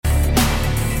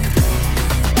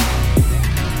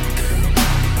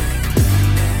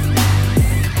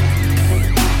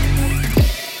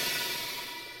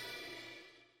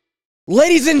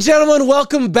Ladies and gentlemen,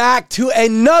 welcome back to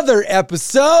another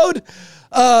episode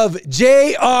of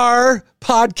JR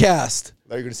Podcast. I thought you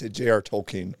were going to say J.R.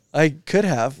 Tolkien. I could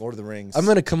have. Lord of the Rings. I'm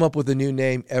going to come up with a new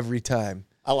name every time.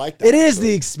 I like that. It is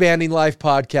the Expanding Life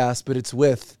Podcast, but it's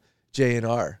with J and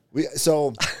R.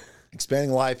 So,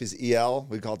 Expanding Life is EL.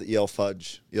 We call it the EL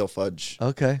Fudge. EL Fudge.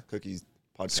 Okay. Cookies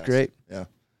podcast. It's great. Yeah.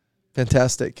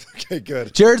 Fantastic. Okay,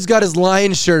 good. Jared's got his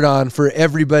lion shirt on for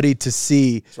everybody to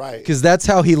see. That's right. Because that's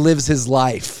how he lives his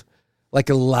life, like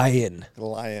a lion. The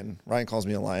lion. Ryan calls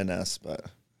me a lioness, but.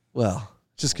 Well,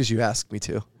 just because you asked me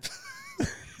to.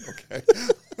 Okay.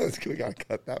 We got to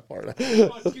cut that part out.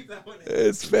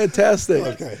 It's fantastic.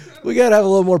 Okay. We got to have a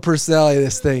little more personality in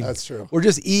this thing. That's true. We're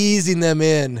just easing them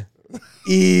in.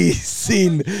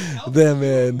 Easing them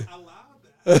in.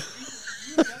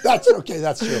 That's okay.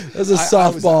 That's true. That's a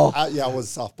softball. It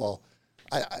was a softball.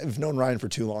 I've known Ryan for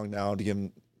too long now to give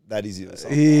him that easy of a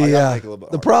softball. I gotta make it a little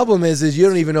bit The harder. problem is you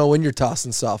don't even know when you're tossing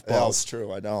Yeah, softballs. it's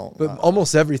true. I don't. But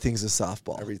almost everything's a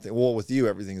softball. Everything. Well, with you,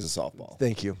 everything's a softball.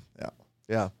 Thank you. Yeah.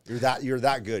 Yeah. You're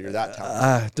that good. You're that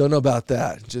talented. Don't know about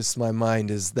that. Just my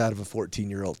mind is that of a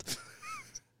 14-year-old.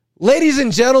 Ladies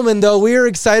and gentlemen, though, we are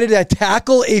excited to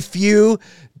tackle a few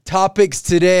topics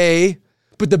today.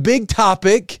 But the big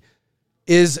topic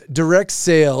is direct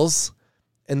sales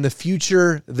and the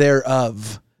future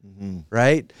thereof,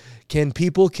 right? Can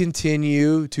people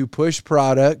continue to push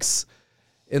products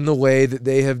in the way that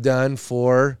they have done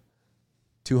for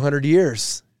 200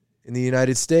 years in the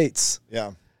United States?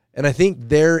 Yeah. And I think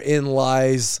therein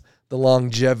lies the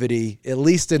longevity, at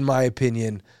least in my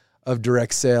opinion, of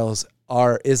direct sales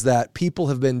is that people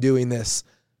have been doing this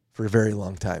for a very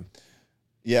long time.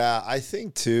 Yeah, I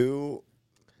think too.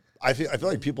 I feel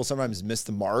like people sometimes miss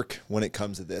the mark when it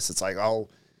comes to this. It's like, oh,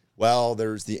 well,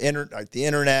 there's the internet,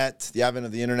 the advent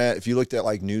of the internet. If you looked at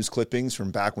like news clippings from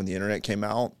back when the internet came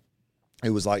out, it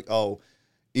was like, oh,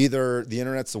 either the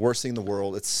internet's the worst thing in the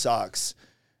world, it sucks,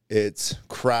 it's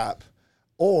crap,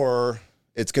 or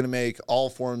it's going to make all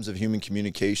forms of human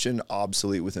communication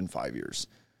obsolete within 5 years.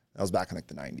 That was back in like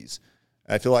the 90s.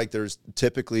 And I feel like there's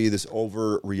typically this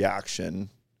overreaction,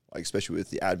 like especially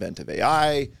with the advent of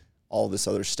AI, all this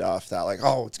other stuff that like,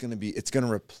 oh, it's going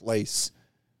to replace,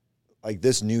 like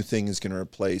this new thing is going to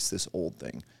replace this old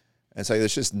thing. And it's like,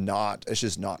 it's just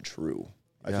not true.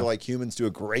 I feel like humans do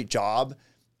a great job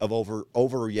of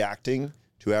overreacting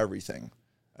to everything.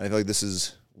 And I feel like this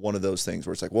is one of those things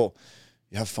where it's like, well,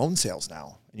 you have phone sales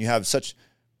now and you have such,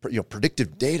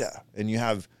 predictive data and you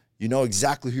know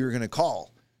exactly who you're going to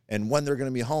call and when they're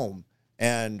going to be home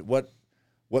and what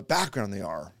background they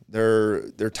are,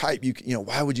 their type.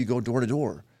 Why would you go door to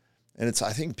door? And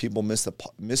I think people miss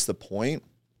the point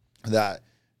that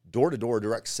door to door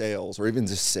direct sales or even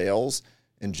just sales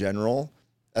in general,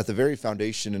 at the very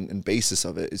foundation and basis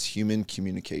of it is human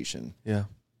communication. Yeah.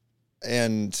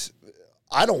 And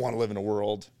I don't want to live in a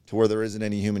world to where there isn't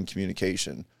any human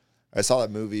communication. I saw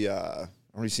that movie. I've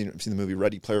seen the movie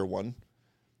Ready Player One.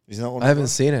 You seen that one? I haven't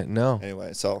seen it. No.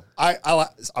 Anyway, so I'm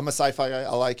a sci-fi guy.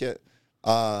 I like it.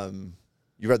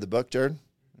 You read the book, Jared?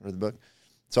 Read the book?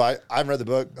 So I haven't read the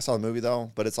book. I saw the movie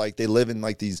though, but it's like they live in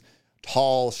like these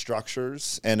tall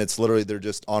structures, and it's literally they're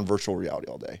just on virtual reality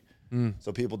all day.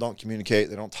 So people don't communicate,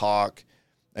 they don't talk.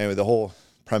 Anyway, the whole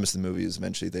premise of the movie is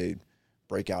eventually they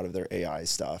break out of their AI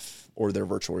stuff or their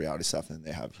virtual reality stuff, and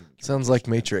they have human. Sounds like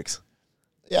Matrix.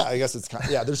 Yeah, I guess it's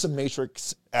there's some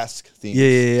Matrix-esque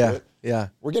themes. Yeah.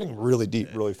 We're getting really deep,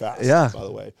 really fast. Yeah. By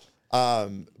the way,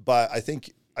 but I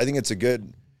think it's a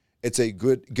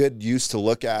good use to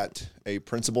look at a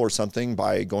principle or something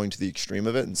by going to the extreme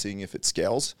of it and seeing if it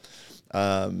scales.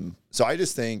 So I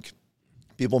just think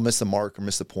people miss the mark or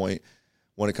miss the point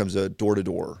when it comes to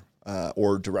door-to-door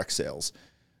or direct sales.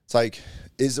 It's like,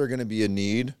 is there going to be a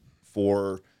need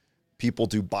for people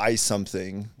to buy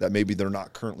something that maybe they're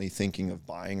not currently thinking of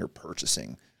buying or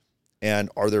purchasing? And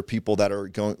are there people that are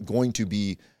going to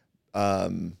be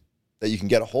that you can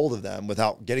get a hold of them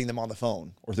without getting them on the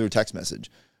phone or through a text message?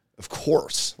 Of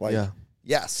course.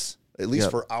 Yes, at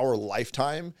least for our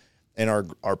lifetime and our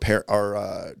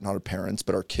not our parents,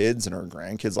 but our kids and our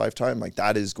grandkids' lifetime, like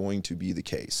that is going to be the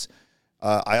case.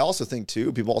 I also think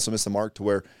too, people also miss the mark to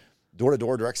where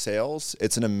door-to-door direct sales,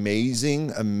 it's an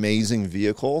amazing, amazing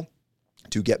vehicle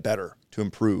to get better, to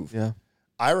improve. Yeah.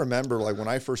 I remember like when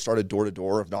I first started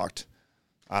door-to-door, I've knocked,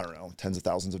 I don't know, tens of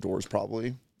thousands of doors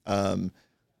probably.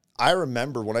 I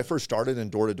remember when I first started in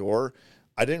door-to-door,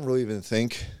 I didn't really even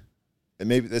think, and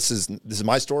maybe this is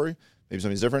my story, maybe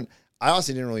something's different. I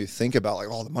honestly didn't really think about like,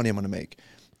 the money I'm going to make.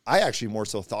 I actually more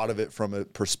so thought of it from a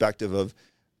perspective of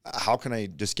how can I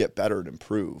just get better and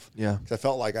improve? Yeah. 'Cause I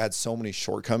felt like I had so many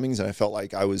shortcomings, and I felt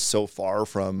like I was so far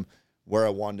from where I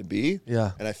wanted to be.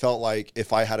 Yeah. And I felt like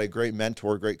if I had a great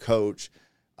mentor, great coach,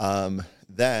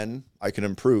 then I could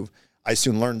improve. I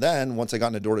soon learned then, once I got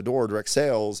into door-to-door direct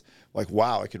sales, like,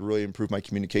 wow, I could really improve my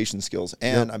communication skills.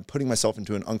 And I'm putting myself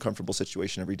into an uncomfortable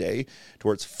situation every day to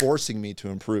where it's forcing me to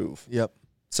improve. Yep.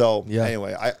 So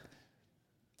anyway,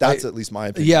 that's at least my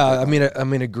opinion. Yeah, I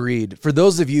mean, agreed. For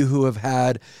those of you who have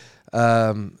had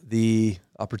the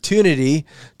opportunity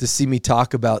to see me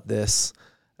talk about this,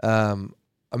 I'm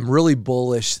really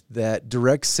bullish that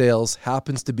direct sales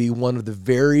happens to be one of the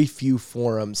very few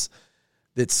forums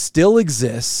that still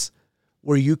exists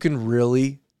where you can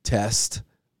really test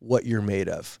what you're made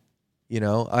of. You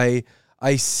know,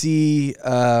 I see,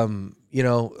 you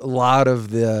know, a lot of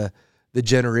the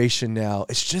generation now.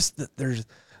 It's just that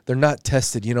they're not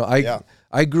tested. You know,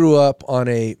 I grew up on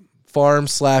a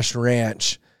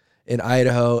farm/ranch in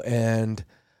Idaho, and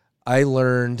I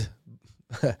learned,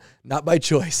 not by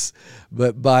choice,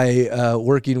 but by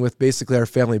working with basically our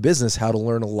family business, how to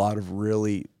learn a lot of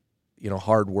really, you know,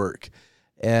 hard work.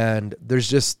 And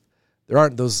there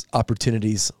aren't those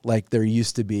opportunities like there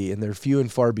used to be, and they're few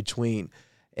and far between.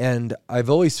 And I've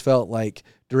always felt like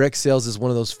direct sales is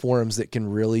one of those forums that can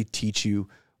really teach you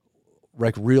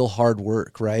like real hard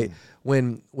work, right?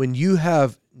 When you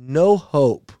have no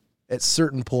hope at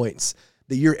certain points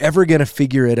that you're ever going to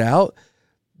figure it out,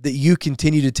 that you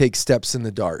continue to take steps in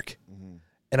the dark.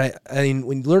 And I mean,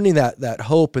 when learning that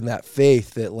hope and that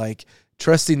faith, that like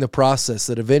trusting the process,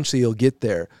 that eventually you'll get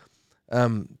there.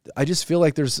 I just feel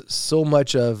like there's so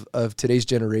much of today's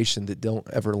generation that don't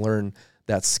ever learn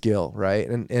that skill, right?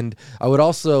 And I would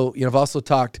also, you know, I've also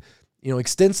talked, you know,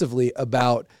 extensively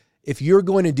about if you're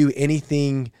going to do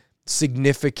anything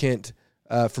significant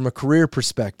from a career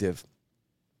perspective,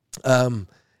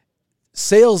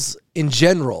 sales in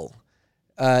general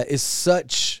is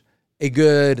such a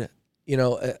good, you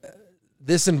know,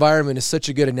 this environment is such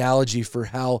a good analogy for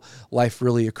how life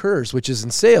really occurs, which is in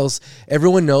sales,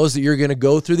 everyone knows that you're going to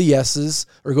go through the yeses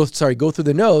or go through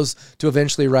the no's to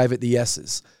eventually arrive at the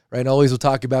yeses, right? And always we'll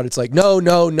talk about, it's like, no,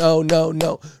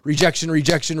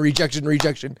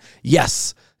 rejection.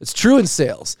 Yes, it's true in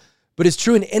sales, but it's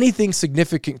true in anything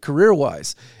significant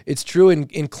career-wise. It's true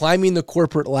in climbing the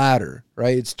corporate ladder,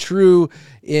 right? It's true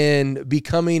in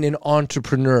becoming an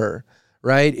entrepreneur,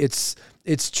 right?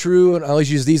 It's true, and I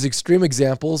always use these extreme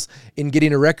examples, in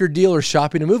getting a record deal or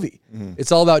shopping a movie.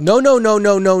 It's all about no,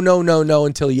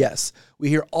 until yes. We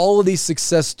hear all of these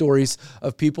success stories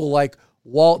of people like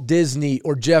Walt Disney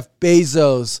or Jeff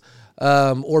Bezos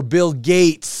or Bill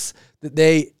Gates, that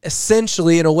they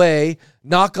essentially, in a way,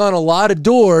 knock on a lot of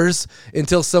doors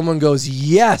until someone goes,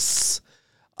 yes,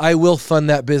 I will fund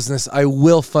that business. I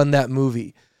will fund that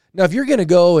movie. Now, if you're going to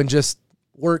go and just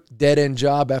work dead-end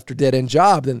job after dead-end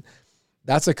job, then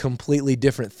that's a completely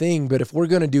different thing. But if we're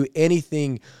going to do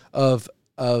anything of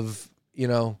you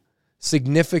know,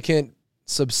 significant,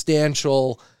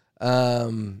 substantial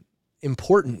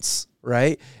importance,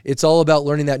 right? It's all about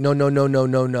learning that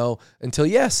no until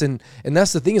yes. And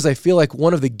that's the thing, is I feel like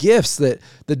one of the gifts that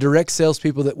the direct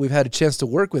salespeople that we've had a chance to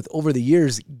work with over the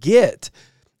years get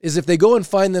is if they go and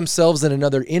find themselves in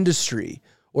another industry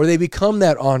or they become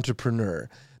that entrepreneur,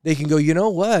 they can go, you know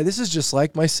what? This is just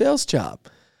like my sales job.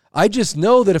 I just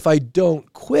know that if I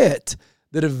don't quit,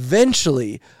 that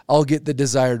eventually I'll get the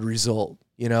desired result,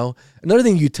 you know? Another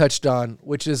thing you touched on,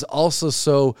 which is also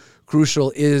so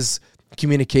crucial, is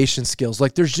communication skills.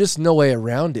 Like, there's just no way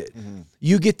around it.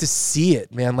 You get to see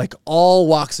it, man, like all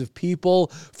walks of people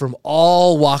from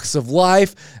all walks of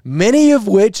life, many of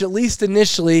which, at least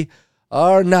initially,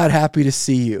 are not happy to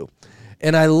see you.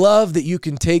 And I love that you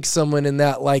can take someone in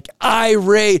that like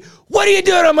irate, what are you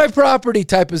doing on my property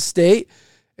type of state,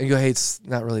 and go, hey, it's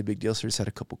not really a big deal, sir. Just had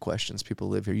a couple questions. People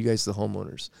live here. You guys are the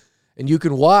homeowners. And you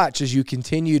can watch as you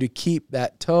continue to keep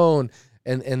that tone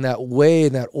and that way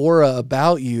and that aura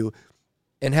about you,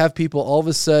 and have people all of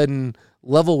a sudden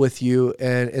level with you,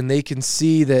 and they can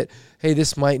see that, hey,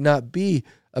 this might not be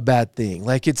a bad thing.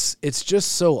 Like, it's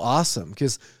just so awesome,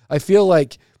 because I feel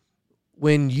like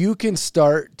when you can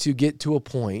start to get to a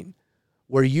point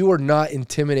where you are not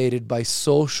intimidated by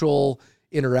social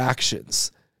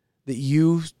interactions, that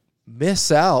you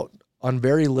miss out on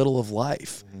very little of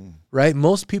life, right?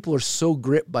 Most people are so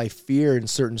gripped by fear in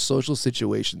certain social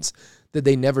situations that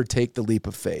they never take the leap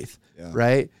of faith,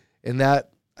 right? And that,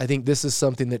 I think this is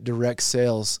something that direct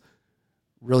sales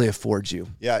really affords you.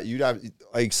 Yeah, you'd have,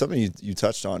 like, something you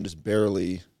touched on just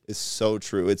barely is so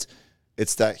true.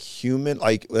 It's that human,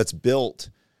 like, that's built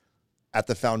at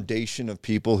the foundation of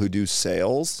people who do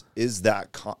sales is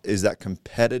that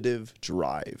competitive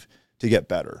drive to get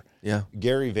better. Yeah.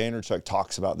 Gary Vaynerchuk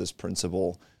talks about this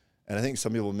principle, and I think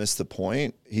some people miss the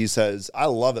point. He says, I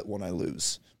love it when I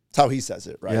lose. That's how he says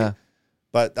it, right? Yeah.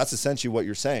 But that's essentially what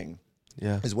you're saying.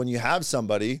 Yeah. Is when you have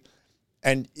somebody,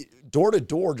 and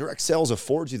door-to-door direct sales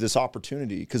affords you this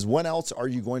opportunity, because when else are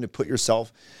you going to put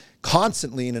yourself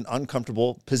constantly in an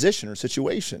uncomfortable position or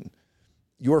situation?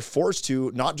 You're forced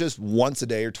to, not just once a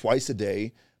day or twice a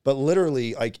day, but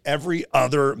literally like every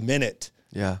other minute.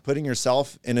 Yeah. Putting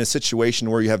yourself in a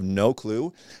situation where you have no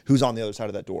clue who's on the other side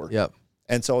of that door. Yep.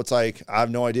 And so it's like, I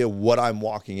have no idea what I'm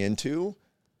walking into,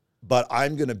 but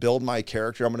I'm going to build my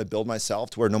character. I'm going to build myself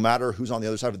to where no matter who's on the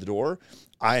other side of the door,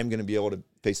 I am going to be able to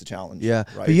face the challenge. Yeah.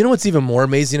 Right? But you know what's even more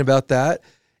amazing about that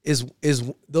is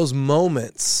those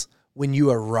moments when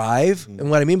you arrive. And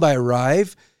what I mean by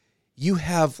arrive, you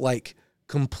have like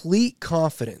complete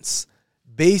confidence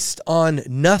based on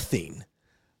nothing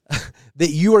that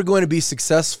you are going to be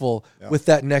successful with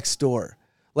that next door.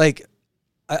 Like,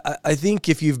 I think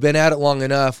if you've been at it long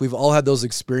enough, we've all had those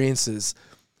experiences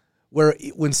where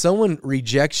when someone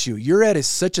rejects you, you're at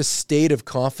such a state of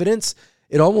confidence,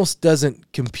 it almost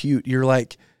doesn't compute. You're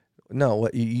like, no,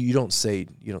 what you don't say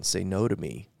no to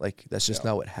me. Like, that's just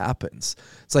not what happens.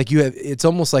 It's like it's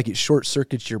almost like it short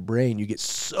circuits your brain. You get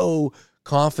so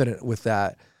confident with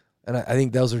that. And I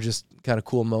think those are just kind of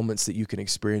cool moments that you can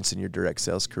experience in your direct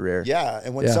sales career. Yeah.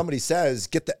 And when somebody says,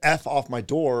 get the F off my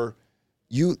door,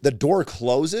 the door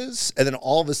closes, and then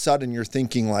all of a sudden you're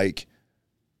thinking like,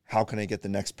 how can I get the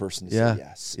next person to say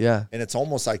yes? Yeah. And it's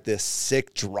almost like this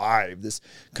sick drive, this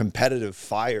competitive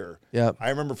fire. Yeah. I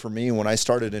remember for me, when I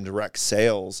started in direct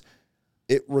sales,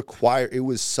 it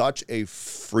was such a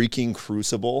freaking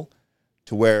crucible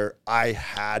to where I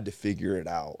had to figure it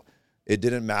out. It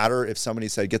didn't matter if somebody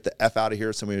said, get the F out of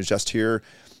here, somebody was just here.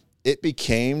 It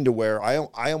became to where I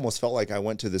almost felt like I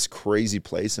went to this crazy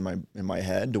place in my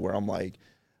head to where I'm like,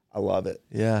 I love it.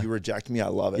 Yeah. You reject me, I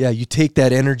love it. Yeah, you take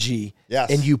that energy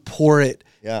and you pour it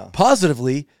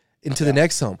positively into the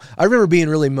next home. I remember being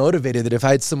really motivated that if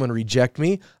I had someone reject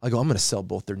me, I go, I'm going to sell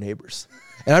both their neighbors.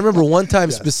 And I remember one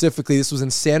time specifically, this was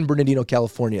in San Bernardino,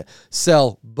 California,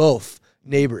 sell both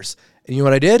neighbors. And you know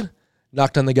what I did?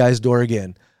 Knocked on the guy's door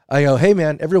again. I go, hey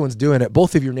man, everyone's doing it.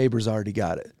 Both of your neighbors already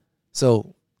got it.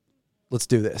 So let's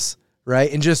do this,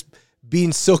 right? And just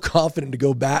being so confident to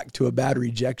go back to a bad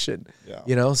rejection,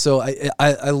 you know? So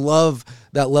I love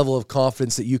that level of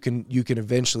confidence that you can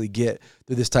eventually get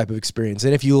through this type of experience.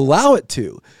 And if you allow it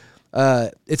to,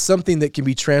 it's something that can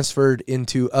be transferred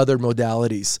into other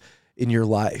modalities in your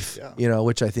life, you know,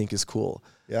 which I think is cool.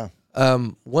 Yeah.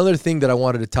 One other thing that I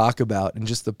wanted to talk about and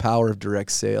just the power of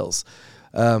direct sales.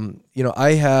 You know,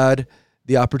 I had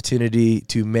the opportunity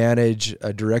to manage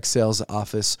a direct sales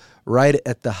office right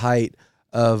at the height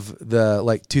of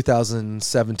the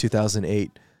 2007,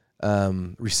 2008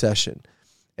 recession.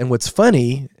 And what's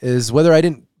funny is whether I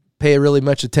didn't pay really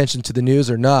much attention to the news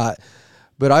or not,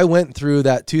 but I went through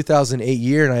that 2008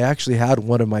 year and I actually had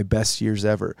one of my best years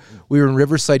ever. We were in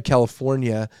Riverside,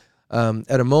 California,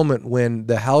 at a moment when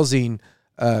the housing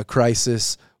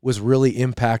crisis was really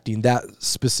impacting that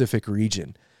specific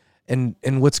region. And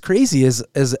what's crazy is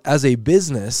as a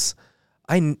business,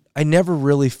 I never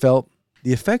really felt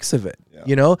the effects of it,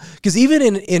 you know, because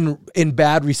even in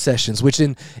bad recessions, which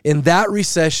in that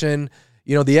recession,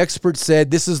 you know, the experts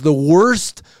said this is the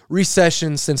worst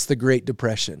recession since the Great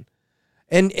Depression.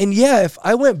 And yeah, if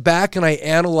I went back and I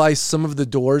analyzed some of the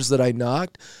doors that I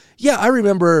knocked, I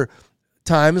remember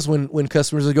times when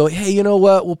customers would go, hey, you know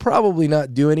what, we'll probably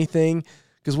not do anything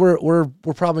because we're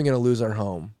probably going to lose our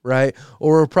home, right?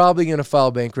 Or we're probably going to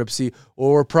file bankruptcy,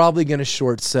 or we're probably going to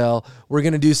short sell. We're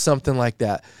going to do something like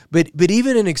that. But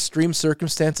even in extreme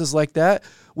circumstances like that,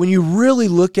 when you really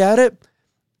look at it,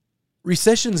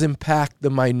 recessions impact the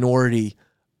minority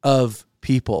of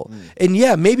people. And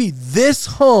maybe this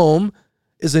home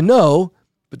is a no,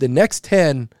 but the next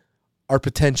 10 are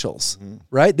potentials,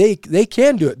 right? They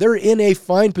can do it. They're in a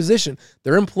fine position.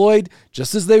 They're employed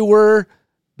just as they were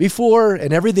before,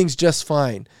 and everything's just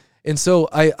fine. And so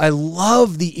I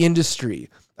love the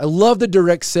industry. I love the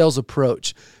direct sales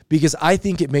approach because I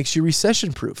think it makes you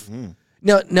recession proof.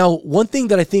 Now, one thing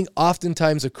that I think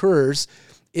oftentimes occurs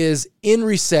is in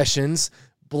recessions,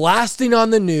 blasting on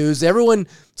the news, everyone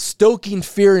stoking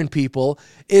fear in people,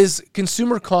 is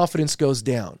consumer confidence goes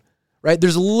down, right?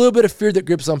 There's a little bit of fear that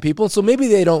grips on people. So maybe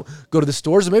they don't go to the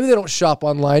stores, or maybe they don't shop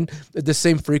online at the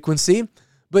same frequency.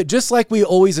 But just like we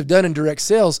always have done in direct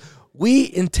sales,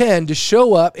 we intend to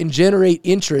show up and generate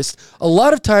interest a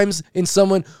lot of times in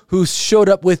someone who showed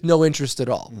up with no interest at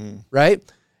all, right?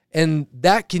 And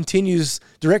that continues,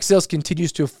 direct sales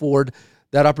continues to afford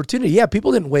that opportunity. Yeah,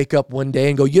 people didn't wake up one day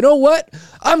and go, you know what?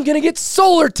 I'm going to get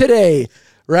solar today,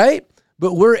 right?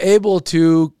 But we're able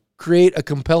to create a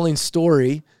compelling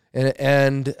story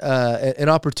and an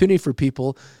opportunity for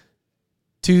people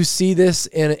to see this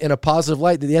in a positive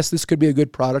light, that yes, this could be a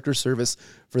good product or service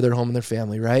for their home and their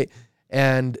family, right?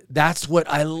 And that's what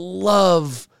I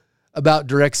love about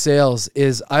direct sales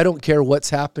is I don't care what's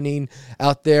happening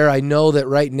out there. I know that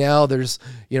right now there's,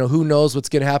 who knows what's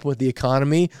going to happen with the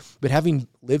economy, but having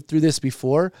lived through this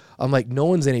before, I'm like, no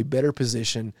one's in a better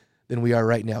position than we are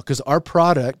right now because our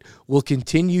product will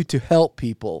continue to help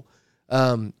people,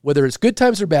 whether it's good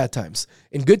times or bad times.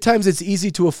 In good times, it's easy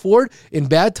to afford. In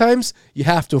bad times, you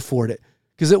have to afford it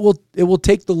because it will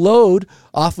take the load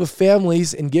off of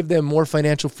families and give them more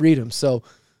financial freedom. So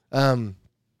I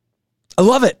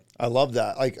love it. I love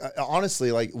that. Like,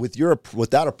 honestly, like with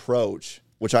that approach,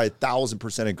 which I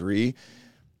 1,000% agree,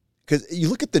 because you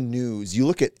look at the news, you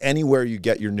look at anywhere you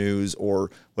get your news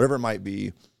or whatever it might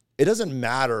be, it doesn't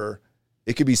matter.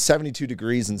 It could be 72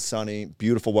 degrees and sunny,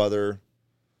 beautiful weather,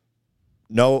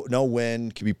 no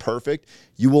wind, could be perfect.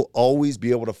 You will always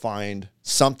be able to find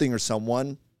something or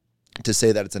someone to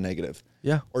say that it's a negative.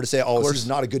 Yeah. Or to say, oh, this is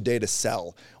not a good day to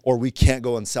sell, or we can't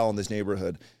go and sell in this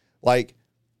neighborhood. Like,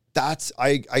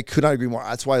 I could not agree more.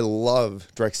 That's why I love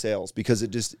direct sales, because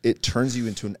it turns you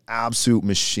into an absolute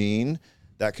machine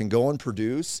that can go and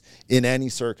produce in any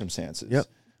circumstances. Yep.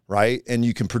 Right. And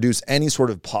you can produce any sort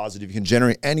of positive, you can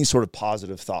generate any sort of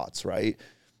positive thoughts. Right.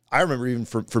 I remember even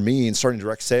for me in starting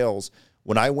direct sales,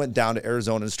 when I went down to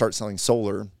Arizona to start selling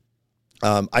solar,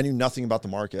 I knew nothing about the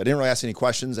market. I didn't really ask any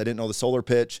questions. I didn't know the solar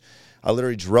pitch. I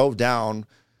literally drove down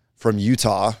from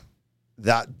Utah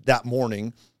that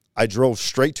morning. I drove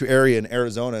straight to area in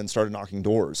Arizona and started knocking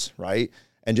doors, right?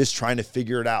 And just trying to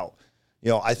figure it out.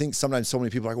 I think sometimes so many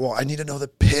people are like, well, I need to know the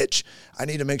pitch. I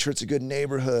need to make sure it's a good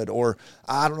neighborhood, or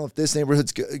I don't know if this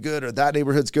neighborhood's good or that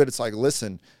neighborhood's good. It's like,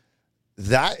 listen,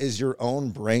 that is your own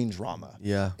brain drama.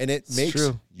 Yeah. And it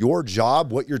makes your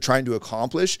job, what you're trying to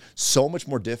accomplish, so much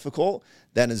more difficult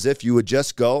than as if you would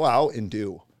just go out and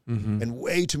do. Mm-hmm. And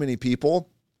way too many people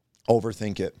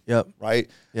overthink it. Yep. Right?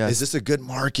 Yes. Is this a good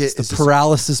market? It's the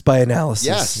paralysis by analysis.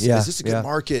 Yes. Yeah. Is this a good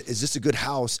market? Is this a good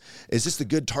house? Is this the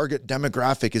good target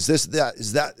demographic? Is this that?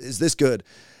 Is this good?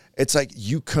 It's like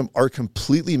you are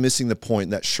completely missing the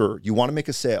point that, sure, you want to make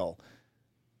a sale,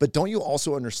 but don't you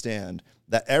also understand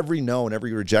that every no and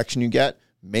every rejection you get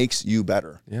makes you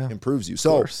better, improves you.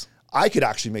 So I could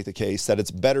actually make the case that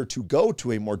it's better to go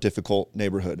to a more difficult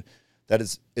neighborhood, that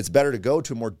it's better to go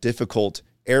to a more difficult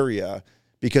area,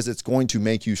 because it's going to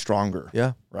make you stronger.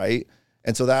 Yeah. Right.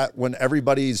 And so that when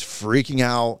everybody's freaking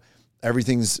out,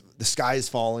 the sky is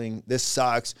falling, this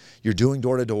sucks, you're doing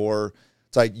door to door,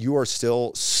 it's like you are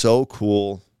still so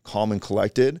cool, calm, and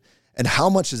collected. And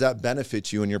how much does that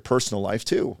benefit you in your personal life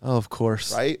too? Oh, of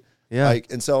course. Right. Yeah.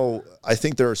 And so I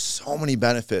think there are so many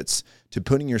benefits to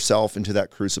putting yourself into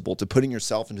that crucible, to putting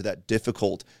yourself into that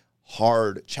difficult,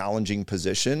 hard, challenging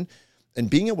position, and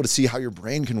being able to see how your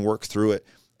brain can work through it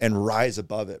and rise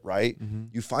above it, right? Mm-hmm.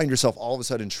 You find yourself all of a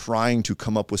sudden trying to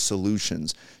come up with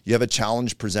solutions. You have a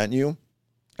challenge present you,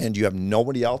 and you have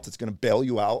nobody else that's going to bail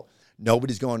you out.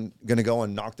 Nobody's going to go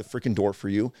and knock the freaking door for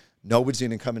you. Nobody's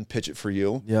going to come and pitch it for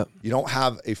you. Yep. You don't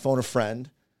have a phone a friend,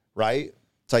 right?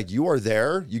 It's like you are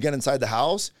there. You get inside the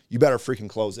house, you better freaking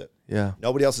close it. Yeah.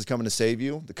 Nobody else is coming to save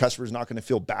you. The customer's not going to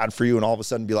feel bad for you and all of a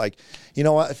sudden be like, you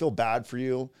know what? I feel bad for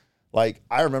you. Like,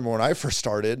 I remember when I first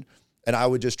started, and I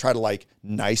would just try to like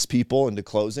nice people into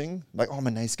closing. Like, oh, I'm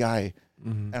a nice guy.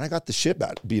 Mm-hmm. And I got the shit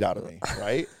beat out of me,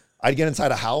 right? I'd get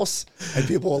inside a house and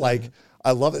people were like,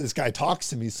 I love that this guy talks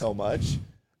to me so much.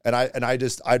 And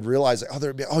I'd realize,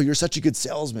 like, oh, you're such a good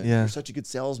salesman. Yeah. You're such a good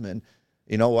salesman.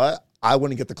 You know what? I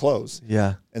wouldn't get the close.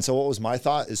 Yeah. And so what was my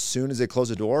thought? As soon as they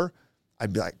closed the door,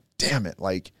 I'd be like, damn it.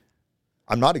 Like,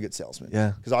 I'm not a good salesman.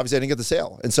 Yeah. Because obviously I didn't get the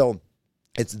sale. And so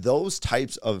it's those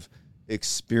types of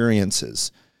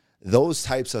experiences, those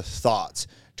types of thoughts,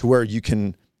 to where you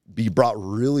can be brought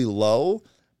really low,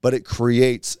 but it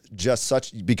creates just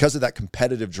such, because of that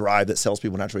competitive drive that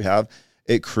salespeople naturally have,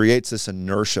 it creates this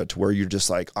inertia to where you're just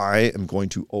like, I am going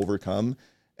to overcome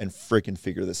and freaking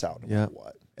figure this out no matter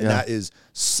what. And that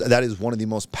is one of the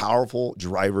most powerful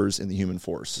drivers in the human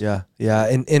force. Yeah. Yeah.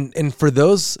 And for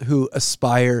those who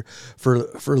aspire for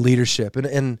leadership,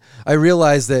 and I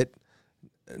realize that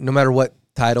no matter what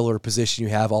title or position you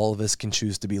have, all of us can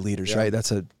choose to be leaders, right?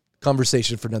 That's a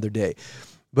conversation for another day.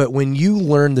 But when you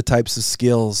learn the types of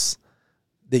skills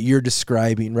that you're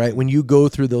describing, right? When you go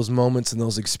through those moments and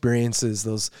those experiences,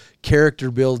 those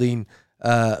character building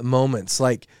moments,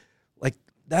 like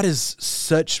that is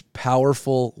such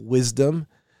powerful wisdom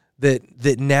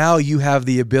that now you have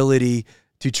the ability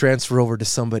to transfer over to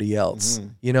somebody else,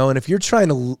 you know? And if you're trying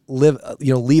to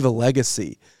leave a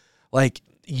legacy, like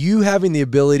you having the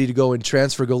ability to go and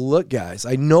transfer, go, look, guys,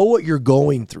 I know what you're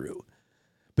going through,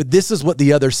 but this is what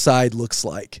the other side looks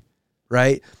like,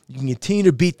 right? You can continue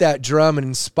to beat that drum and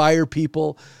inspire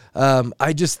people.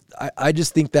 I just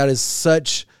think that is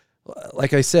such,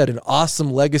 like I said, an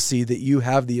awesome legacy that you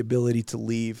have the ability to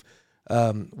leave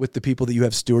with the people that you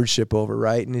have stewardship over,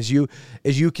 right? And as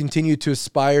you continue to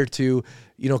aspire to,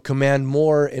 command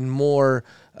more and more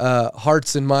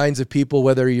hearts and minds of people,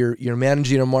 whether you're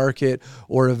managing a market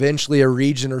or eventually a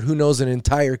region or who knows, an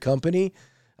entire company,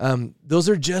 those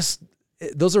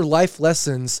are life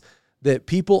lessons that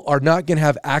people are not going to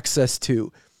have access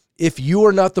to if you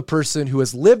are not the person who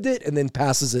has lived it and then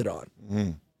passes it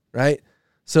on, right?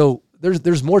 So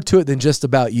there's more to it than just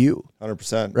about you.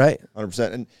 100%. Right?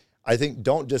 100%. And I think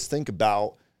don't just think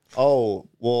about, oh,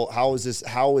 well, how is this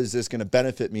going to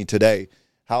benefit me today?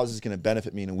 How is this going to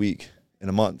benefit me in a week, in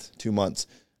a month, 2 months?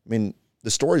 I mean,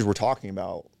 the stories we're talking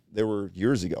about, they were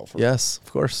years ago. Yes,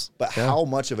 of course. But how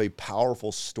much of a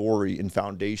powerful story and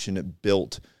foundation it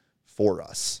built for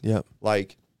us. Yeah.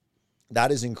 Like,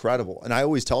 that is incredible. And I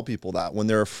always tell people that when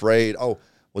they're afraid, oh,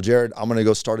 well, Jared, I'm going to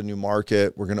go start a new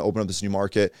market. We're going to open up this new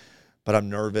market, but I'm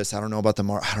nervous. I don't know about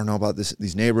I don't know about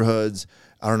these neighborhoods.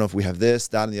 I don't know if we have this,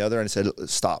 that, and the other. And I said,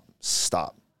 stop,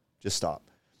 just stop.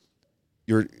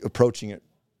 You're approaching it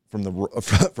from the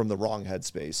wrong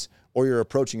headspace, or you're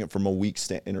approaching it from a weak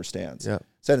inner stance. Yeah.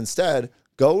 Said instead,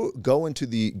 go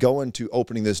into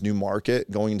opening this new market,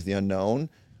 going into the unknown,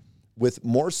 with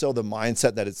more so the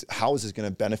mindset that it's how is this going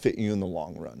to benefit you in the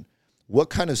long run? What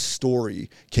kind of story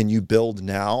can you build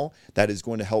now that is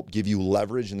going to help give you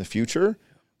leverage in the future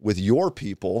with your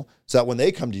people, so that when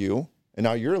they come to you and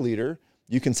now you're a leader,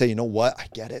 you can say, you know what? I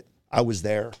get it. I was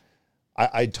there.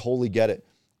 I totally get it.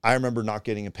 I remember not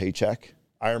getting a paycheck.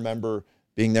 I remember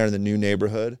being there in the new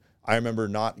neighborhood. I remember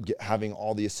not having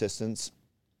all the assistance,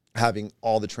 having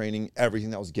all the training,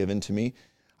 everything that was given to me.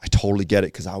 I totally get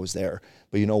it because I was there.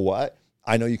 But you know what?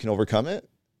 I know you can overcome it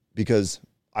because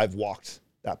I've walked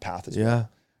that path as well.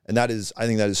 And I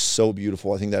think that is so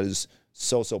beautiful. I think that is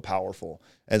so, so powerful.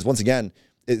 And once again,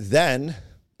 then,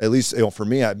 at least for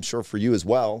me, I'm sure for you as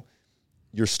well,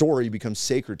 your story becomes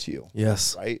sacred to you.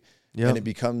 Yes. Right? Yep. And it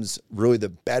becomes really the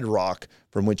bedrock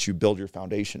from which you build your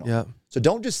foundation on. Yep. So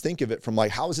don't just think of it from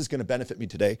like, how is this going to benefit me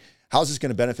today? How is this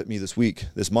going to benefit me this week,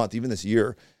 this month, even this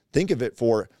year? Think of it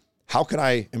for, how can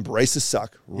I embrace the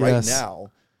suck right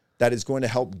now that is going to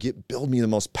help build me the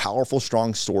most powerful,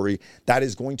 strong story that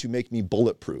is going to make me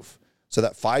bulletproof, so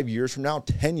that 5 years from now,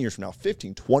 10 years from now,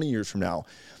 15, 20 years from now,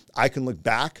 I can look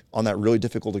back on that really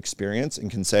difficult experience and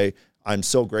can say, I'm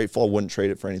so grateful. I wouldn't trade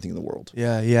it for anything in the world.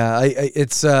 Yeah.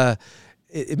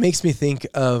 It makes me think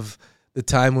of the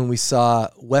time when we saw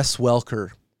Wes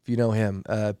Welker, if you know him,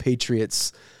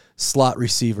 Patriots slot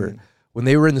receiver, when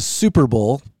they were in the Super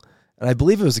Bowl, and I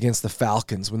believe it was against the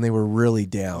Falcons when they were really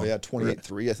down. Oh yeah,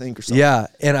 28-3, I think, or something. Yeah,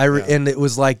 and and it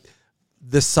was like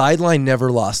the sideline never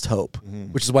lost hope,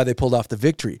 which is why they pulled off the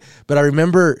victory. But I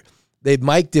remember they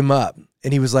mic'd him up,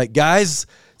 and he was like, "Guys,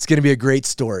 it's going to be a great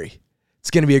story. It's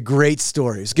going to be a great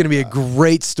story. It's going to be a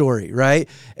great story, right?"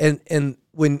 And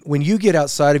when you get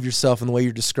outside of yourself and the way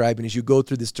you're describing, as you go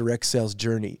through this direct sales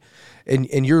journey,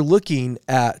 and you're looking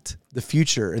at the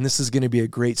future, and this is going to be a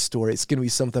great story. It's going to be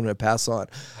something I'm going to pass on.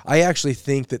 I actually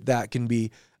think that can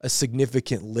be a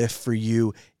significant lift for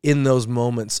you in those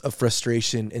moments of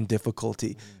frustration and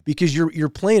difficulty, because you're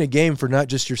playing a game for not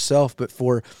just yourself, but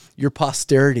for your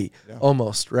posterity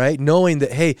almost, right? Knowing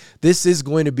that, hey, this is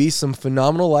going to be some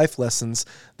phenomenal life lessons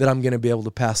that I'm going to be able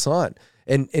to pass on.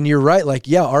 And you're right, like,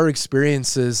 yeah, our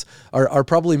experiences, our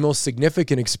probably most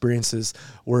significant experiences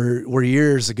were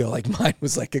years ago. Like mine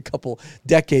was like a couple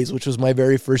decades, which was my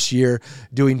very first year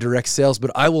doing direct sales.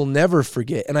 But I will never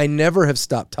forget, and I never have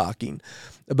stopped talking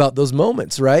about those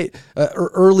moments, right?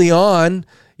 Early on,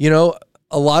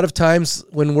 a lot of times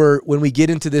when we get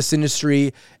into this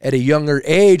industry at a younger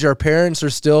age, our parents are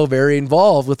still very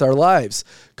involved with our lives.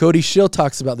 Cody Schill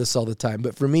talks about this all the time.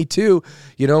 But for me too,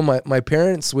 my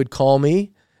parents would call me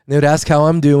and they would ask how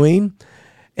I'm doing,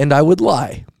 and I would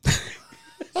lie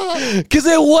because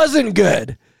it wasn't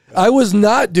good. I was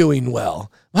not doing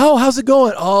well. Oh, how's it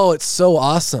going? Oh, it's so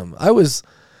awesome. I was,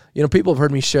 people have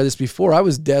heard me share this before. I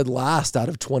was dead last out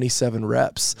of 27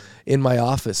 reps in my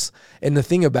office. And the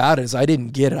thing about it is I didn't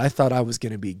get it. I thought I was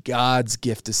going to be God's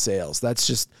gift to sales. That's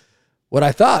just what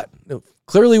I thought. It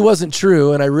clearly wasn't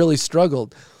true, and I really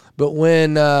struggled. But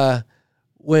when I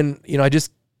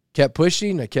just kept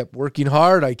pushing. I kept working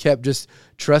hard. I kept just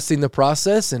trusting the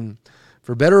process. And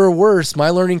for better or worse, my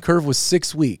learning curve was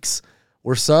 6 weeks,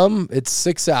 or some it's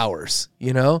 6 hours,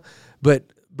 you know,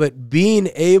 but being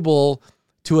able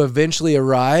to eventually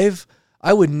arrive,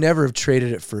 I would never have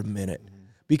traded it for a minute,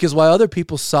 because while other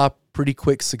people saw pretty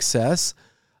quick success,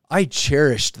 I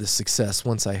cherished the success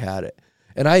once I had it.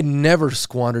 And I never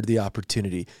squandered the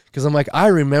opportunity, because I'm like, I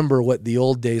remember what the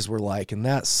old days were like, and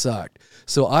that sucked.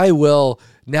 So I will,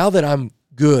 now that I'm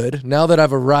good, now that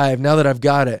I've arrived, now that I've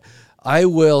got it, I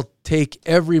will take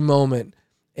every moment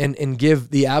and give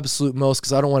the absolute most,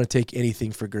 because I don't want to take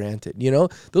anything for granted. You know,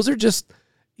 those are just,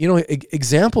 you know,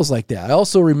 examples like that. I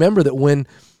also remember that when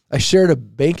I shared a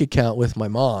bank account with my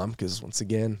mom, because once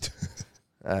again,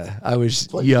 I was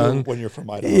young. When you're from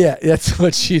Idaho. Yeah, that's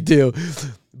what you do.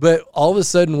 But all of a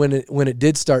sudden, when it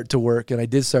did start to work and I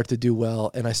did start to do well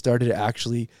and I started to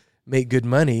actually make good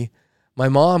money, my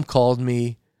mom called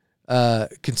me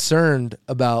concerned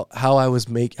about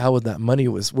where that money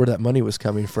was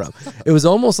coming from. It was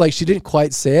almost like she didn't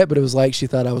quite say it, but it was like she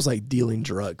thought I was like dealing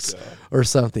drugs or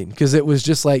something. Because it was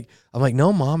just like, I'm like,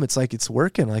 no, Mom, it's like it's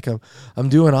working. Like I'm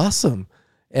doing awesome.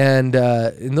 And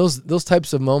in those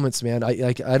types of moments, man,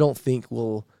 I don't think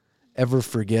we'll ever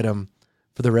forget them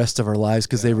for the rest of our lives,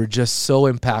 because they were just so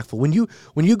impactful.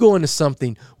 When you go into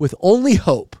something with only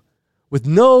hope, with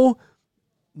no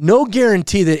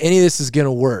guarantee that any of this is going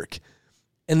to work,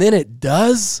 and then it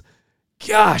does,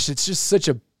 gosh, it's just such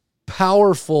a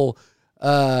powerful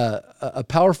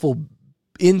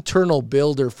internal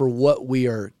builder for what we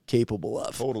are capable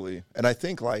of. Totally. And I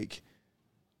think like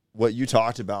what you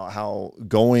talked about, how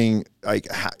going like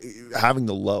having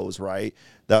the lows, right?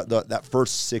 That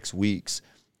first 6 weeks,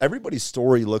 everybody's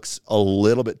story looks a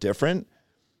little bit different.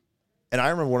 And I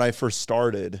remember when I first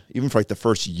started, even for like the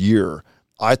first year,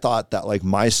 I thought that like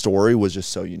my story was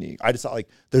just so unique. I just thought like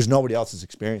there's nobody else's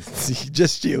experience.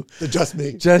 Just you. Just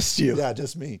me. Just you. Yeah,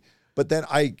 just me. But then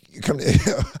I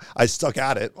stuck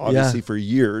at it, obviously, for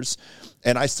years,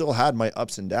 and I still had my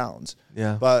ups and downs.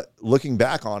 Yeah. But looking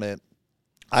back on it,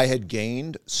 I had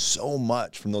gained so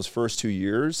much from those first 2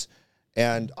 years,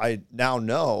 and I now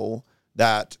know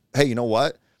that, hey, you know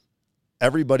what?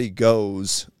 Everybody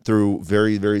goes through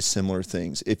very, very similar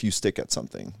things if you stick at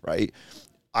something, right?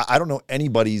 I don't know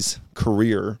anybody's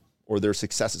career or their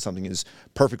success at something is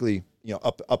perfectly, you know,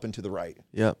 up and to the right.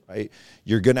 Yeah. Right.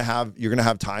 You're gonna have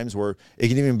times where it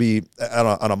can even be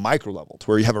on a micro level, to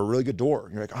where you have a really good door.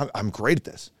 You're like, I'm great at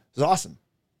this. This is awesome.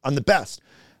 I'm the best.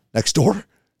 Next door.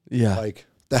 Yeah. Like,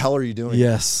 the hell are you doing?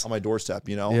 Yes. On my doorstep,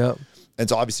 you know? Yep. And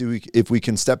so obviously if we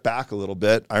can step back a little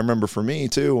bit, I remember for me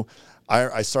too,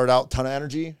 I started out a ton of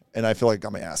energy and I feel like I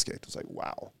got my ass kicked. It's like,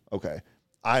 wow, okay.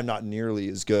 I'm not nearly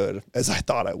as good as I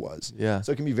thought I was. Yeah.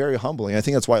 So it can be very humbling. I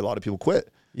think that's why a lot of people quit.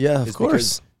 Yeah, of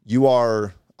course.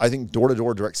 I think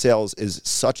door-to-door direct sales is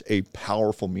such a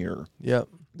powerful mirror. Yep.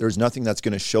 There's nothing that's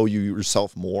going to show you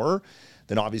yourself more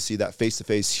than obviously that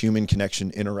face-to-face human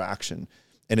connection interaction.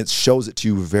 And it shows it to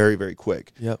you very, very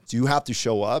quick. Yep. So you have to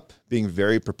show up being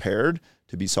very prepared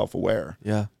to be self-aware.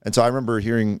 Yeah. And so I remember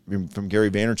hearing from Gary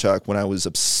Vaynerchuk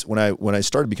when I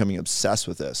started becoming obsessed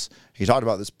with this. He talked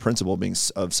about this principle being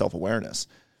of self-awareness.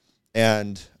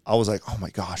 And I was like, oh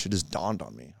my gosh, it just dawned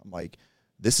on me. I'm like,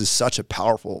 this is such a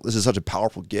powerful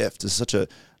gift. This is such a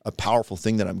powerful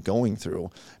thing that I'm going through,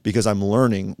 because I'm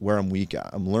learning where I'm weak at.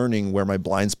 I'm learning where my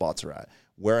blind spots are at,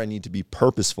 where I need to be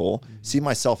purposeful, see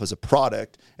myself as a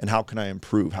product, and how can I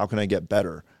improve? How can I get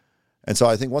better? And so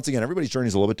I think, once again, everybody's journey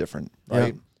is a little bit different,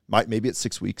 right? Yeah. Maybe it's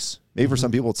 6 weeks. Maybe for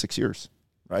some people it's 6 years,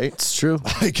 right? It's true.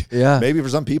 Maybe for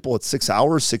some people it's 6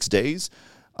 hours, 6 days.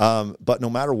 But no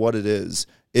matter what it is,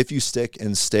 if you stick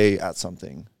and stay at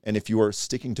something, and if you are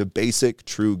sticking to basic,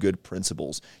 true, good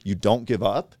principles, you don't give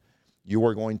up, you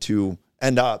are going to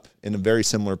end up in a very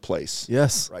similar place.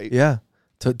 Yes. Right? Yeah.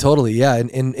 Totally. Yeah.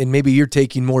 And maybe you're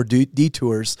taking more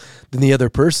detours than the other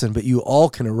person, but you all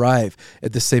can arrive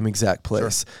at the same exact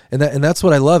place. Sure. And that's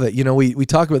what I love it. You know, we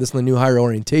talk about this in the new hire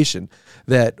orientation,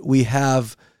 that we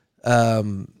have,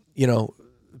 you know,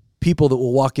 people that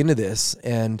will walk into this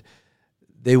and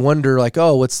they wonder like,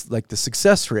 oh, what's like the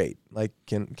success rate? Like,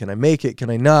 can I make it? Can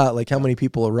I not? Like, how many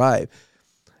people arrive?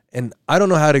 And I don't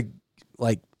know how to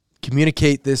like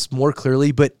communicate this more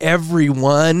clearly, but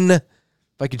everyone, if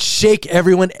I could shake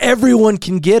everyone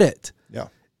can get it. Yeah.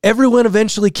 Everyone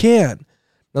eventually can.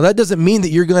 Now that doesn't mean that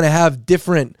you're going to have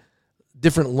different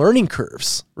learning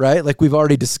curves, right? Like we've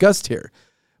already discussed here,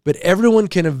 but everyone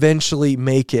can eventually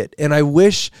make it. And I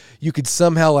wish you could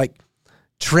somehow like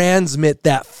transmit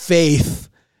that faith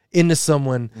into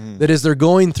someone that as they're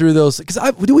going through those, because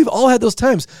we've all had those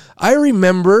times. I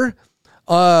remember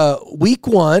week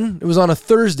one, it was on a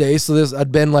Thursday, so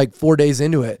I'd been like 4 days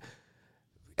into it,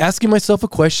 asking myself a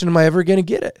question: am I ever going to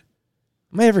get it?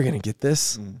 Am I ever going to get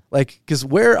this? Like, because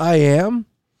where I am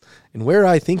and where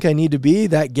I think I need to be,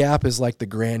 that gap is like the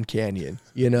Grand Canyon,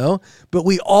 you know? But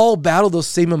we all battle those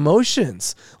same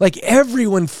emotions. Like,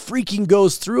 everyone freaking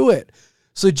goes through it.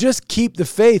 So just keep the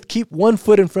faith, keep one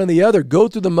foot in front of the other, go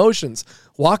through the motions,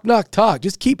 walk, knock, talk,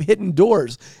 just keep hitting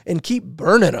doors and keep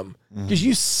burning them, because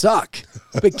you suck,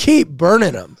 but keep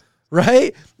burning them,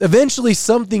 right? Eventually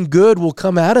something good will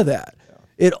come out of that.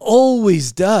 It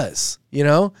always does, you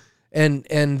know? And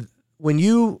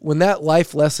when that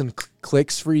life lesson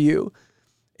clicks for you,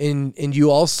 and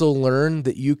you also learn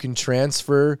that you can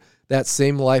transfer that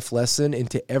same life lesson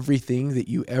into everything that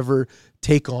you ever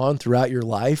take on throughout your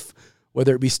life,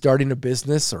 whether it be starting a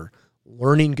business or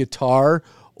learning guitar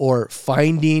or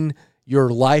finding your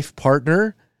life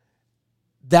partner,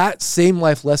 that same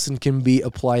life lesson can be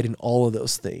applied in all of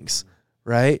those things,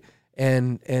 right?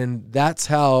 And that's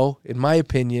how, in my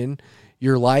opinion,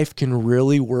 your life can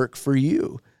really work for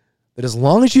you. That as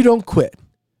long as you don't quit,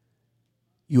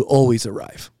 you always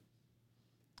arrive.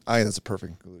 I think that's a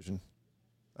perfect conclusion.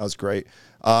 That was great.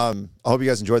 I hope you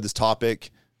guys enjoyed this topic.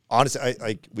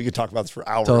 Honestly, we could talk about this for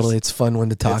hours. Totally. It's a fun one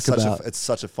to talk about. It's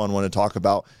such a fun one to talk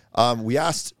about. We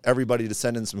asked everybody to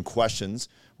send in some questions.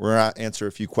 We're going to answer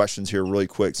a few questions here really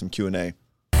quick, some Q&A.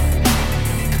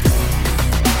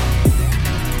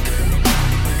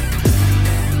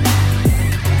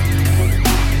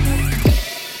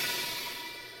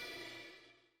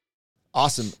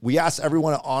 Awesome. We asked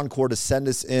everyone at Encore to send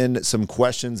us in some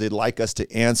questions they'd like us to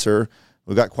answer.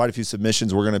 We've got quite a few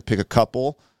submissions. We're going to pick a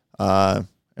couple and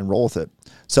roll with it.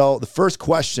 So the first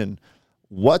question,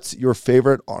 what's your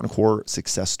favorite Encore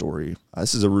success story?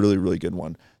 This is a really, really good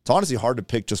one. It's honestly hard to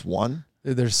pick just one.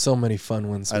 There's so many fun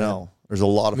ones. I know. There's a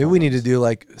lot of Maybe fun we need ones. to do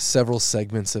like several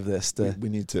segments of this. We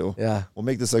need to. Yeah. We'll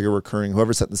make this like a recurring.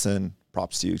 Whoever sent this in,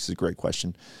 props to you. It's a great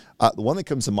question. The one that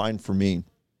comes to mind for me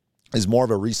is more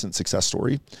of a recent success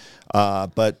story,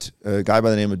 but a guy by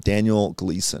the name of Daniel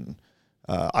Gleason.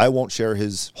 I won't share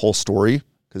his whole story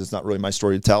because it's not really my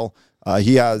story to tell.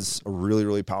 He has a really,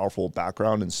 really powerful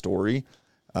background and story,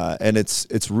 and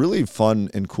it's really fun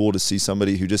and cool to see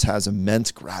somebody who just has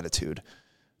immense gratitude.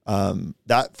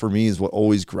 That for me is what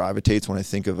always gravitates when I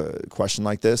think of a question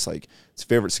like this. Like, it's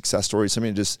favorite success story,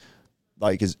 somebody just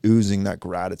like is oozing that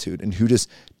gratitude and who just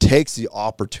takes the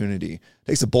opportunity,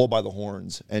 takes the bull by the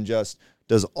horns and just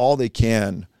does all they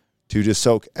can to just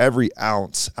soak every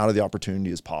ounce out of the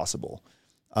opportunity as possible.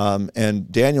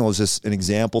 And Daniel is just an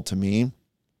example to me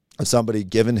of somebody,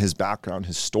 given his background,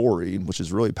 his story, which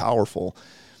is really powerful.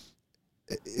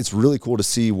 It's really cool to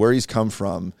see where he's come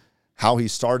from, how he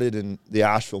started in the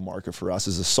Asheville market for us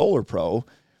as a solar pro,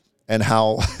 and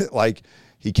how like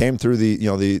he came through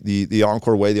the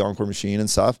Encore way, the Encore machine and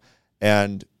stuff,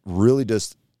 and really he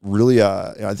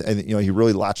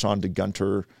really latched on to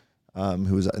Gunter,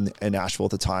 who was in Asheville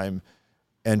at the time,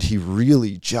 and he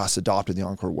really just adopted the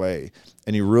Encore way,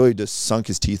 and he really just sunk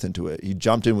his teeth into it. He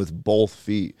jumped in with both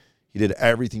feet. He did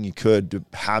everything he could to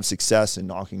have success in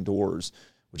knocking doors,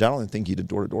 which I don't even think he did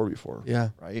door to door before. Yeah,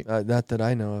 right. Not that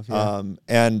I know of. Yeah.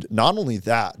 And not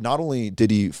only did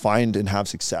he find and have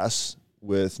success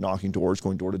with knocking doors,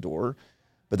 going door to door,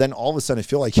 but then all of a sudden I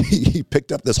feel like he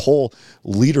picked up this whole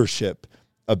leadership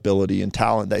ability and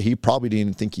talent that he probably didn't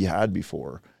even think he had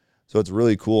before. So it's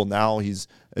really cool. Now he's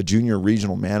a junior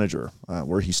regional manager,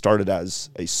 where he started as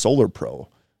a solar pro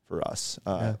for us,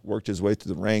 worked his way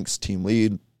through the ranks, team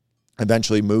lead,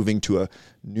 eventually moving to a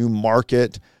new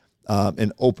market,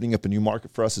 and opening up a new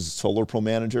market for us as a solar pro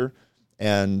manager,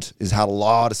 and has had a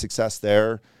lot of success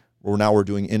there. We're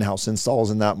doing in-house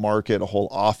installs in that market, a whole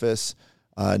office.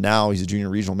 Now he's a junior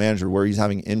regional manager where he's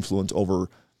having influence over,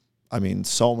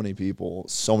 so many people,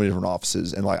 so many different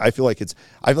offices. And I feel like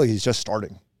he's just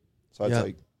starting.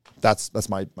 So that's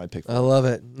my pick. I love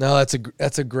it. No,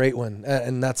 that's a great one.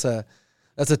 And that's a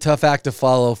tough act to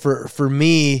follow for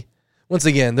me. Once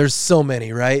again, there's so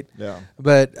many, right? Yeah.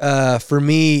 But for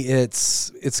me,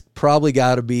 it's probably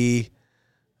got to be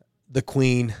the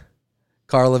Queen,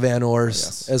 Carla Van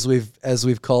Ors, as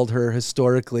we've called her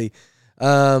historically.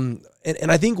 And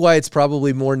I think why it's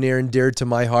probably more near and dear to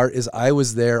my heart is I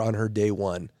was there on her day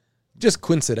one, just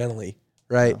coincidentally,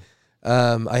 right?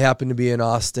 Yeah. I happened to be in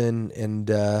Austin,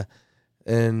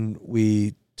 and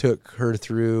we took her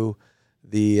through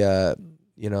the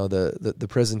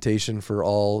presentation for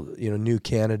all, new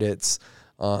candidates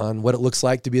on what it looks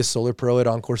like to be a solar pro at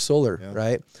Encore Solar,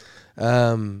 right?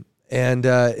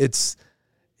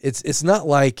 it's not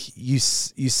like you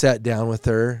sat down with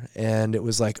her and it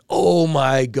was like, oh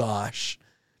my gosh,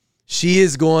 she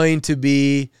is going to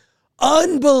be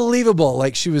unbelievable.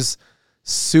 Like, she was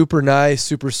super nice,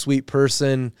 super sweet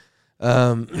person.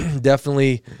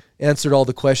 Definitely answered all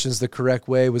the questions the correct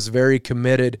way, was very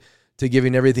committed to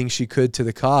giving everything she could to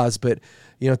the cause. But,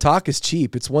 talk is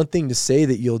cheap. It's one thing to say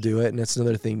that you'll do it, and it's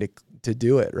another thing to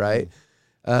do it, right?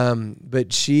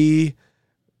 But she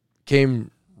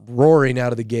came roaring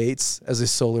out of the gates as a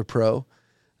solar pro.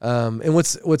 And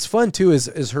what's fun too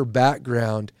is her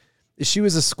background. She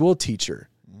was a school teacher.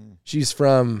 She's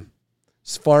farm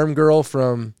girl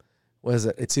from, what is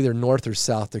it? It's either North or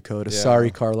South Dakota. Yeah.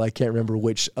 Sorry, Carla, I can't remember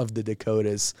which of the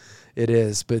Dakotas it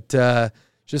is. But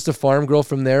just a farm girl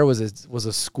from there, was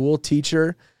a school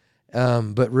teacher,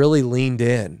 but really leaned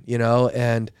in,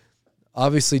 and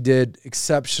obviously did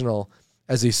exceptional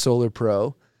as a solar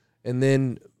pro, and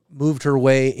then moved her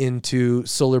way into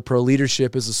solar pro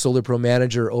leadership as a solar pro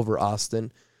manager over Austin.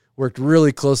 Worked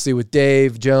really closely with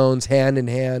Dave Jones, hand in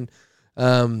hand.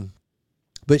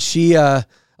 But she, I'll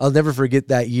never forget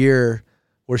that year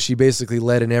where she basically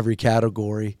led in every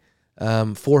category.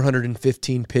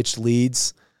 415 pitched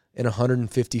leads and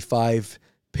 155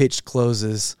 pitched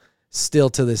closes. Still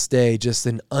to this day, just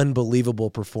an unbelievable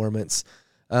performance.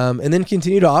 And then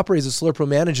continue to operate as a solar pro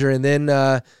manager. And then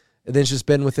it's just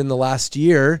been within the last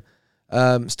year,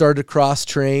 started to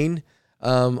cross-train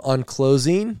on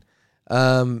closing,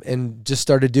 and just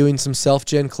started doing some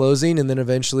self-gen closing, and then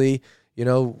eventually,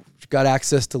 got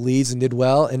access to leads and did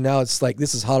well. And now it's like,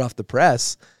 this is hot off the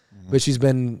press, but she's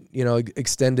been,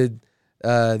 extended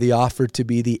the offer to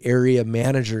be the area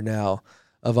manager now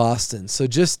of Austin. So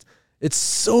just, it's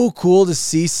so cool to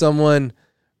see someone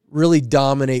really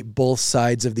dominate both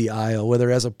sides of the aisle,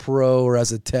 whether as a pro or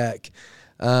as a tech,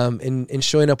 and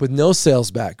showing up with no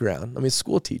sales background. I mean,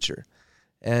 school teacher,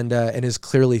 and has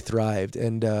clearly thrived.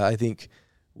 And I think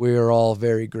we are all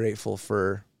very grateful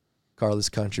for Carla's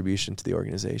contribution to the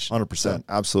organization. 100%.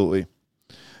 Absolutely.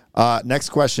 Next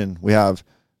question. We have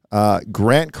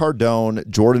Grant Cardone,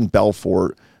 Jordan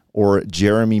Belfort, or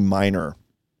Jeremy Miner.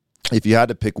 If you had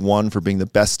to pick one for being the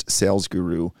best sales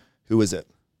guru, who is it?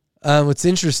 What's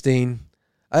interesting,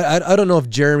 I don't know if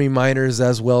Jeremy Miner is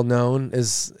as well known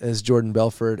as Jordan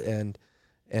Belfort and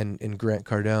Grant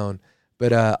Cardone,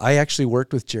 but I actually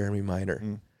worked with Jeremy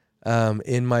Miner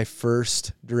in my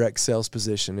first direct sales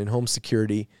position in home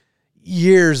security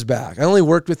years back. I only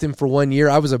worked with him for 1 year.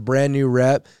 I was a brand new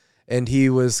rep, and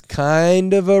he was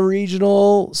kind of a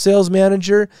regional sales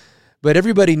manager, but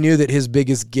everybody knew that his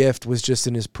biggest gift was just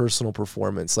in his personal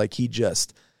performance. Like, he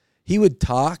would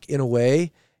talk in a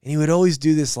way, and he would always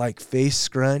do this like face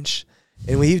scrunch.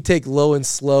 And when he would take low and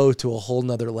slow to a whole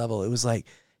nother level, it was like,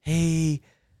 hey,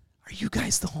 are you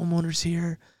guys the homeowners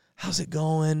here? How's it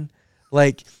going?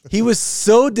 Like, he was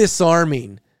so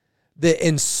disarming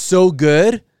and so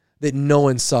good that no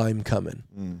one saw him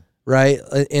coming. Right.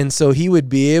 And so he would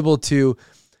be able to,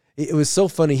 it was so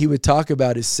funny. He would talk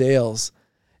about his sales,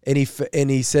 and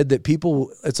he said that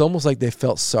people, it's almost like they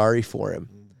felt sorry for him.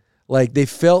 Like, they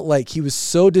felt like he was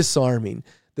so disarming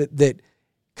that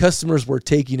customers were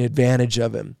taking advantage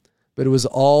of him, but it was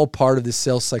all part of the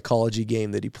sales psychology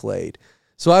game that he played.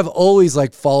 So I've always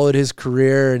followed his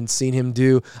career and seen him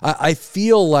do. I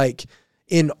feel like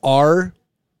in our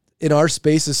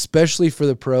space, especially for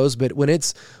the pros, but when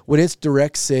it's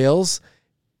direct sales,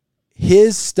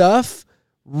 his stuff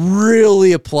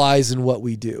really applies in what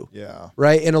we do. Yeah.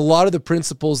 Right. And a lot of the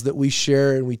principles that we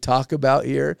share and we talk about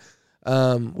here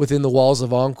within the walls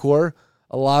of Encore,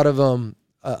 a lot of them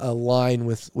align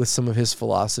with some of his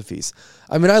philosophies.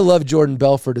 I mean, I love Jordan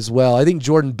Belfort as well. I think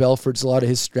Jordan Belfort's, a lot of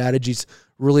his strategies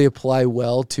really apply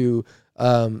well to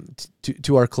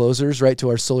our closers, right? To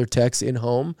our solar techs in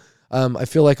home. I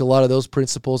feel like a lot of those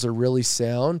principles are really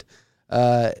sound.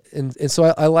 And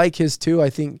so I like his too.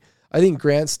 I think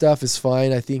Grant's stuff is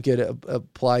fine. I think it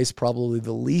applies probably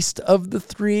the least of the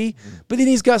three, but then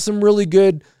he's got some really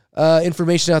good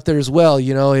information out there as well.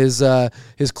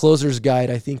 His closer's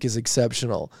guide, I think, is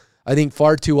exceptional. I think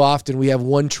far too often we have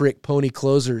one trick pony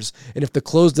closers, and if the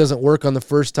close doesn't work on the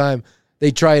first time, they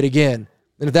try it again.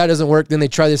 And if that doesn't work, then they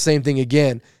try the same thing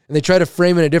again. And they try to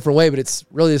frame it a different way, but it's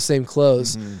really the same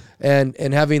close.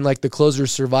 And having the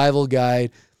closer's survival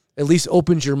guide at least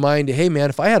opens your mind to, hey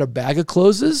man, if I had a bag of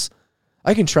closes,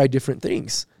 I can try different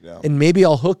things. Yeah. And maybe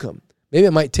I'll hook them. Maybe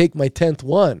it might take my 10th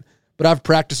one, but I've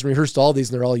practiced and rehearsed all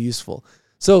these and they're all useful.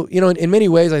 So, in many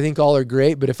ways, I think all are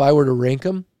great, but if I were to rank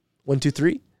them 1, 2,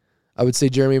 3, I would say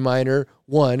Jeremy Miner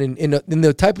 1. And in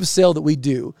the type of sale that we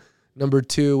do, number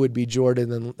 2 would be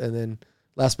Jordan, and then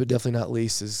last but definitely not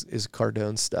least is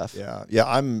Cardone's stuff. Yeah.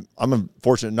 I'm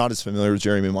unfortunate, not as familiar with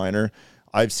Jeremy Minor.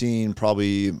 I've seen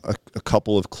probably a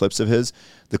couple of clips of his.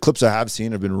 The clips I have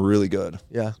seen have been really good.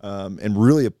 Yeah. And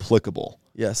really applicable.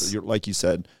 Yes. So like you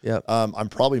said. Yeah. I'm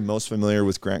probably most familiar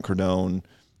with Grant Cardone.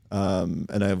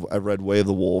 And I've read Way of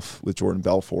the Wolf with Jordan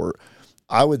Belfort.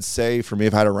 I would say for me,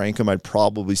 if I had to rank them, I'd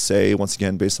probably say, once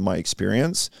again, based on my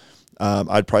experience,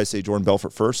 I'd probably say Jordan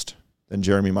Belfort first, then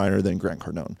Jeremy Minor, then Grant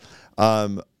Cardone.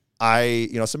 Some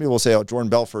people will say, oh, Jordan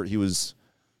Belfort, he was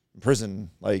in prison,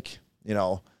 like,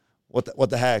 what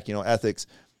the heck, ethics.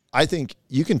 I think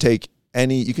you can take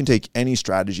any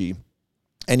strategy,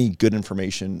 any good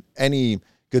information, any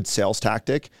good sales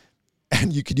tactic,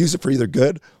 and you could use it for either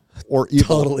good or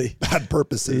evil, Totally. bad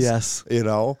purposes. Yes.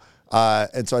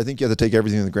 And so I think you have to take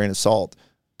everything with a grain of salt.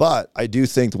 But I do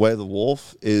think The Way of the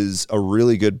Wolf is a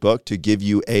really good book to give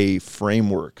you a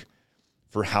framework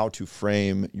for how to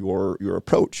frame your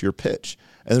approach, your pitch.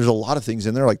 And there's a lot of things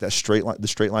in there, like that the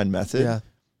straight line method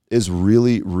is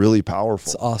really, really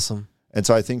powerful. It's awesome. And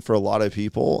so I think for a lot of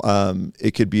people,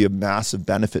 it could be a massive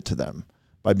benefit to them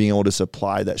by being able to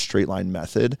apply that straight line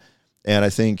method. And I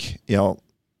think,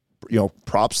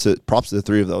 props to the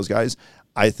three of those guys.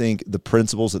 I think the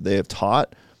principles that they have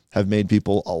taught have made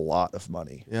people a lot of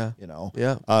money. Yeah.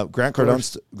 Grant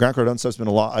Cardone stuff's been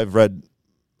a lot. I've read,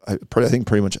 I think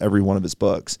pretty much every one of his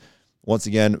books. Once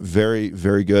again, very,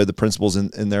 very good. The principles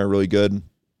in there are really good.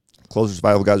 Closer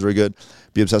Survival Guide is really good.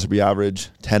 Be Obsessed or Be Average,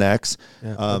 10X.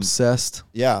 Yeah, Obsessed.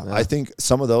 Yeah, I think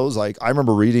some of those, like I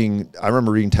remember reading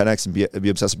 10X and Be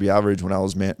Obsessed or Be Average when I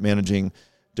was managing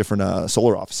different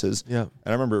solar offices. Yeah. And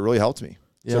I remember it really helped me.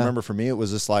 So Yeah. I remember for me, it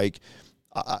was just like,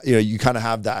 you kind of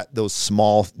have those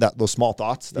small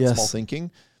thoughts, Yes. small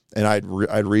thinking. And I'd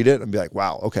read it and be like,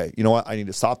 wow, okay, you know what? I need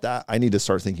to stop that. I need to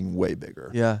start thinking way bigger.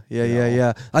 Yeah.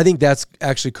 I think that's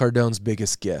actually Cardone's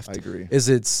biggest gift. I agree.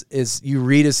 Is you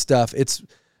read his stuff.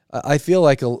 I feel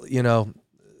like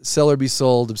Sell or Be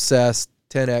Sold, Obsessed,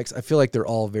 10X. I feel like they're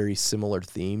all very similar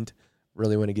themed,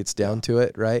 really, when it gets down to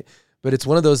it, right? But it's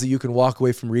one of those that you can walk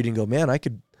away from reading and go, man, I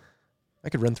could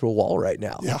run through a wall right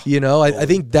now. Yeah. I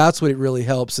think that's what it really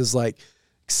helps is like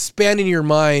expanding your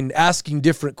mind, asking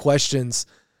different questions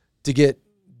to get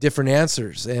different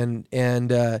answers. And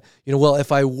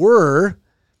if I were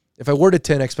to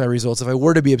 10X my results, if I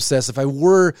were to be obsessed, if I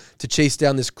were to chase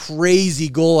down this crazy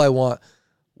goal I want,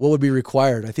 what would be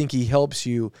required? I think he helps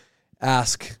you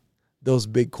ask those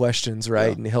big questions, right?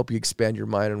 Yeah. And help you expand your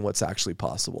mind on what's actually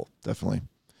possible. Definitely.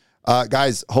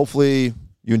 Guys, hopefully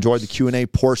you enjoyed the Q&A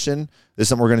portion. This is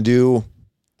something we're going to do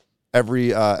every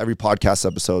podcast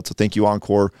episode. So thank you,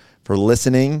 Encore, for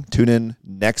listening. Tune in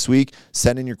next week.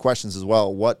 Send in your questions as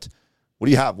well. What do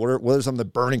you have? What are some of the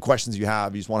burning questions you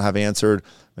have? You just want to have answered?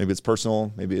 Maybe it's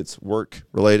personal. Maybe it's work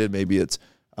related. Maybe it's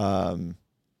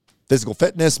physical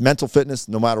fitness, mental fitness.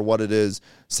 No matter what it is,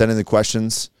 send in the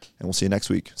questions, and we'll see you next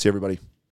week. See you, everybody.